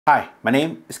Hi, my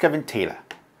name is Kevin Taylor.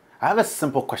 I have a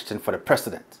simple question for the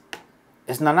president.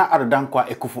 Is Nana ADDO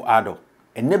DANQUAH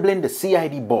enabling the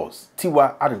CID boss,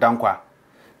 TIWA ADDO DANQUAH,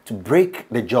 to break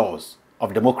the jaws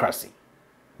of democracy?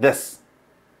 This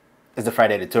is the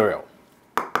Friday editorial.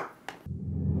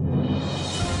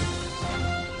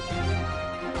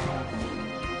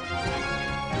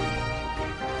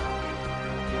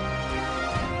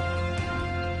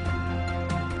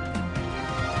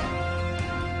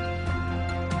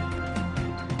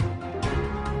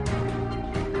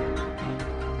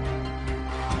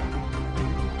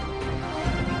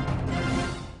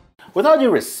 With all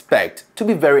due respect, to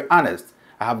be very honest,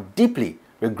 I have deeply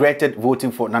regretted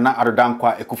voting for Nana ADDO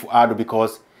DANQUAH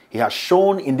because he has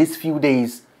shown in these few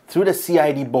days through the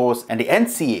CID boss and the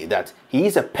NCA that he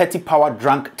is a petty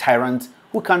power-drunk tyrant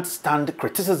who can't stand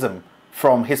criticism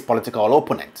from his political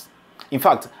opponents. In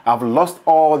fact, I have lost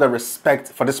all the respect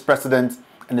for this president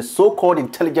and the so-called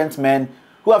intelligent men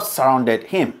who have surrounded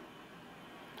him.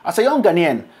 As a young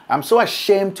Ghanaian, I'm so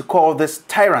ashamed to call this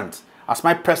tyrant as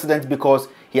my president because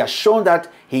he has shown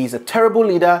that he is a terrible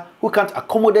leader who can't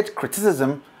accommodate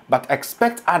criticism but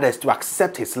expect others to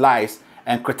accept his lies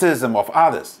and criticism of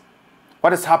others.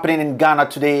 What is happening in Ghana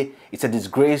today is a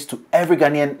disgrace to every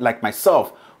Ghanaian like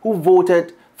myself who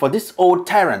voted for this old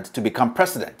tyrant to become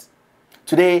president.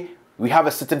 Today, we have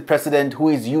a certain president who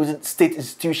is using state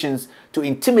institutions to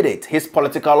intimidate his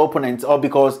political opponents, all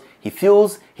because he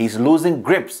feels he's losing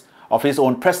grips of his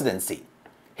own presidency.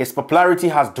 His popularity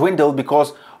has dwindled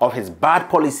because of his bad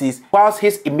policies, whilst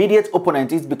his immediate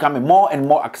opponent is becoming more and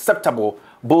more acceptable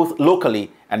both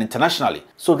locally and internationally.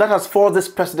 So that has forced this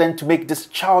president to make these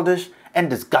childish and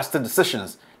disgusting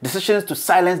decisions to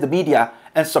silence the media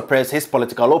and suppress his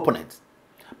political opponents.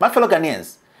 My fellow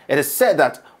Ghanaians, it is said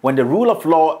that when the rule of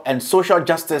law and social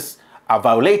justice are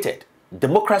violated,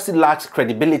 democracy lacks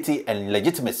credibility and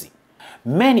legitimacy.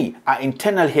 Many are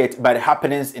internally hurt by the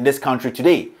happenings in this country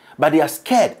today, but they are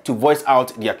scared to voice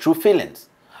out their true feelings.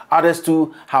 Others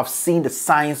too have seen the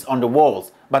signs on the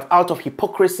walls, but out of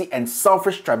hypocrisy and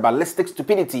selfish tribalistic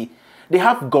stupidity, they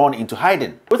have gone into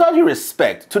hiding. With all due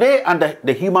respect, today under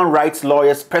the human rights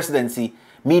lawyer's presidency,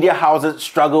 media houses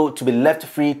struggle to be left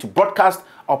free to broadcast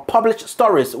or publish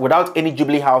stories without any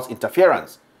Jubilee House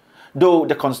interference. Though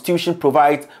the Constitution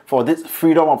provides for this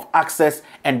freedom of access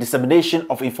and dissemination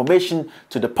of information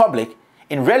to the public,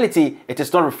 in reality it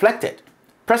is not reflected.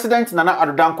 President Nana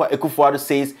ADDO DANQUAH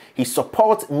says he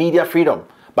supports media freedom,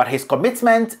 but his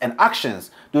commitments and actions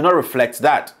do not reflect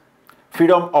that.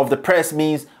 Freedom of the press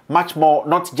means much more,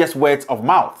 not just words of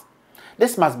mouth.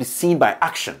 This must be seen by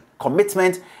action,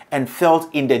 commitment, and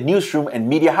felt in the newsroom and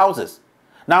media houses.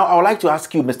 Now, I would like to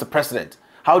ask you, Mr. President,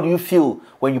 how do you feel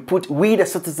when you put we the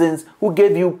citizens who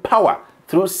gave you power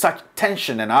through such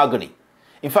tension and agony?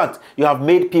 In fact, you have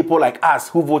made people like us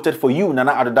who voted for you,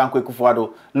 Nana ADDO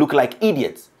DANQUAH, look like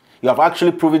idiots. You have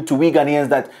actually proven to we Ghanaians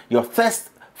that your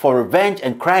thirst for revenge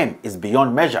and crime is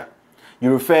beyond measure.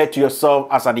 You refer to yourself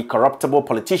as an incorruptible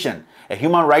politician, a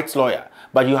human rights lawyer,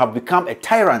 but you have become a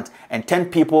tyrant and turn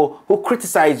people who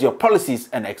criticize your policies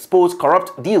and expose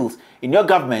corrupt deals in your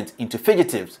government into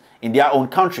fugitives in their own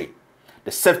country.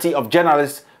 The safety of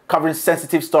journalists covering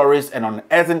sensitive stories and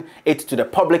unearthing it to the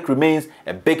public remains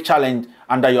a big challenge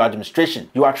under your administration.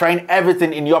 You are trying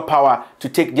everything in your power to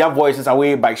take their voices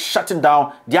away by shutting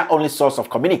down their only source of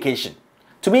communication.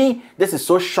 To me, this is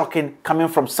so shocking coming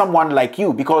from someone like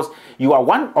you because you are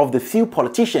one of the few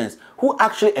politicians who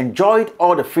actually enjoyed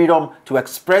all the freedom to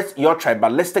express your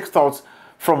tribalistic thoughts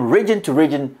from region to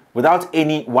region without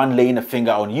anyone laying a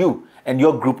finger on you and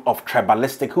your group of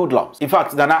tribalistic hoodlums. In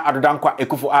fact, Nana ADDO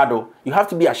DANQUAH, you have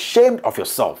to be ashamed of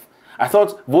yourself. I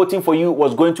thought voting for you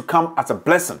was going to come as a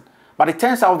blessing, but it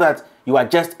turns out that you are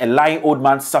just a lying old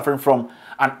man suffering from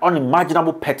an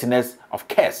unimaginable pettiness of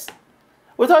curse.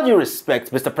 With all due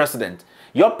respect, Mr. President,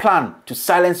 your plan to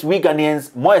silence we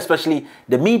Ghanaians, more especially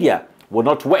the media, will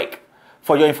not work.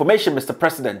 For your information, Mr.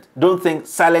 President, don't think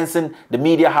silencing the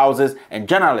media houses and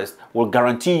journalists will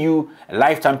guarantee you a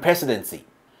lifetime presidency.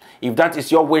 If that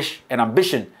is your wish and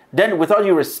ambition, then with all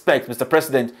due respect, Mr.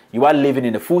 President, you are living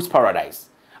in a fool's paradise.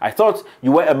 I thought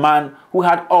you were a man who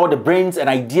had all the brains and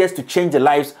ideas to change the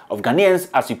lives of Ghanaians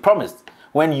as you promised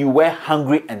when you were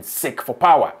hungry and sick for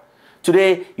power.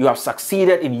 Today, you have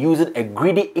succeeded in using a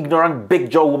greedy, ignorant,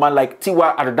 big jaw woman like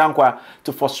TIWA ADDO DANQUAH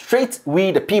to frustrate we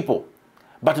the people.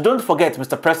 But don't forget,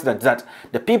 Mr. President, that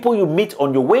the people you meet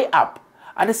on your way up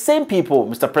are the same people,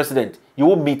 Mr. President, you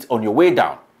will meet on your way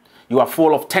down. You are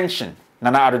full of tension,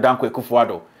 Nana ADDO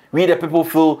DANQUAH. We the people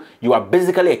feel you are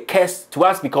basically a curse to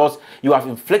us because you have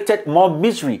inflicted more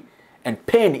misery and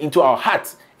pain into our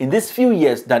hearts in these few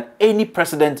years than any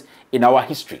president in our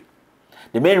history.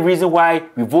 The main reason why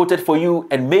we voted for you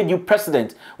and made you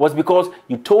president was because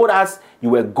you told us you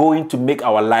were going to make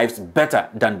our lives better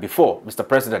than before, Mr.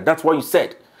 President. That's what you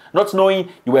said. Not knowing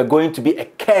you were going to be a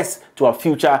curse to our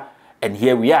future, and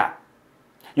here we are.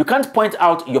 You can't point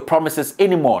out your promises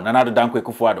anymore, Nana Addo Dankwa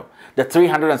Akufo-Addo. The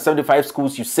 375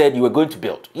 schools you said you were going to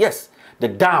build. Yes, the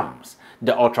dams,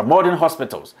 the ultra-modern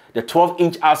hospitals, the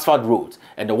 12-inch asphalt roads,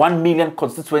 and the 1 million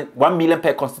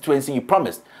per constituency you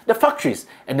promised, the factories,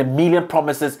 and the million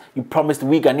promises you promised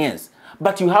we Ghanaians.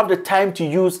 But you have the time to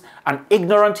use an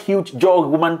ignorant,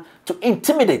 huge-jawed woman to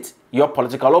intimidate your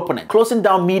political opponent, closing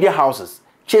down media houses,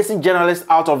 chasing journalists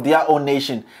out of their own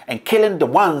nation, and killing the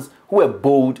ones who were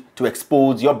bold to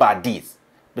expose your bad deeds.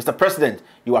 Mr. President,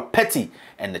 you are petty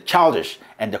and childish,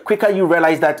 and the quicker you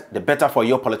realize that, the better for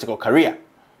your political career.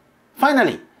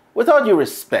 Finally, with all due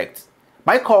respect,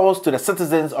 my calls to the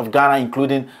citizens of Ghana,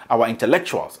 including our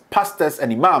intellectuals, pastors,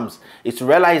 and imams, is to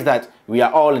realize that we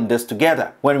are all in this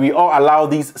together. When we all allow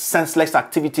these senseless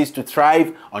activities to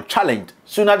thrive unchallenged,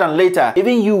 sooner than later,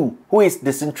 even you, who is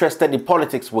disinterested in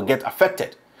politics, will get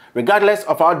affected. Regardless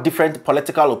of our different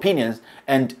political opinions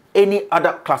and any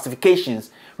other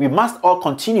classifications, we must all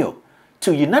continue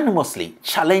to unanimously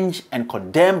challenge and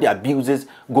condemn the abuses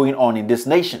going on in this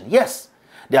nation. Yes,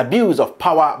 the abuse of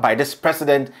power by this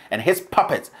president and his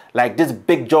puppets like this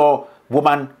big jaw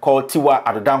woman called TIWA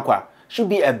ADDO DANQUAH should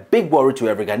be a big worry to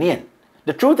every Ghanaian.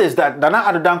 The truth is that Nana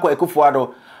Addo Dankwa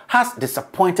Akufo-Addo has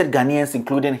disappointed Ghanaians,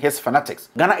 including his fanatics.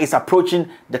 Ghana is approaching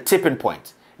the tipping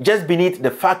point. Just beneath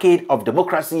the facade of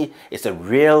democracy is a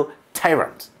real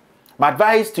tyrant. My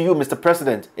advice to you, Mr.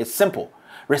 President, is simple.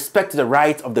 Respect the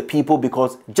rights of the people,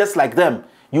 because just like them,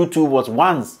 you too was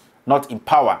once not in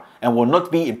power and will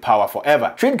not be in power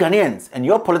forever. Treat Ghanaians and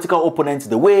your political opponents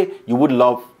the way you would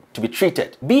love to be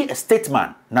treated. Be a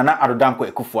statesman, Nana Addo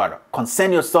Dankwa Akufo-Addo.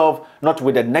 Concern yourself not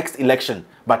with the next election,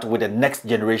 but with the next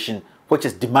generation, which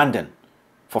is demanding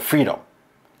for freedom.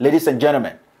 Ladies and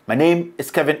gentlemen, my name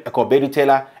is Kevin Ekobedu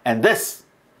Taylor, and this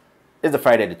is the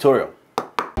Friday Editorial.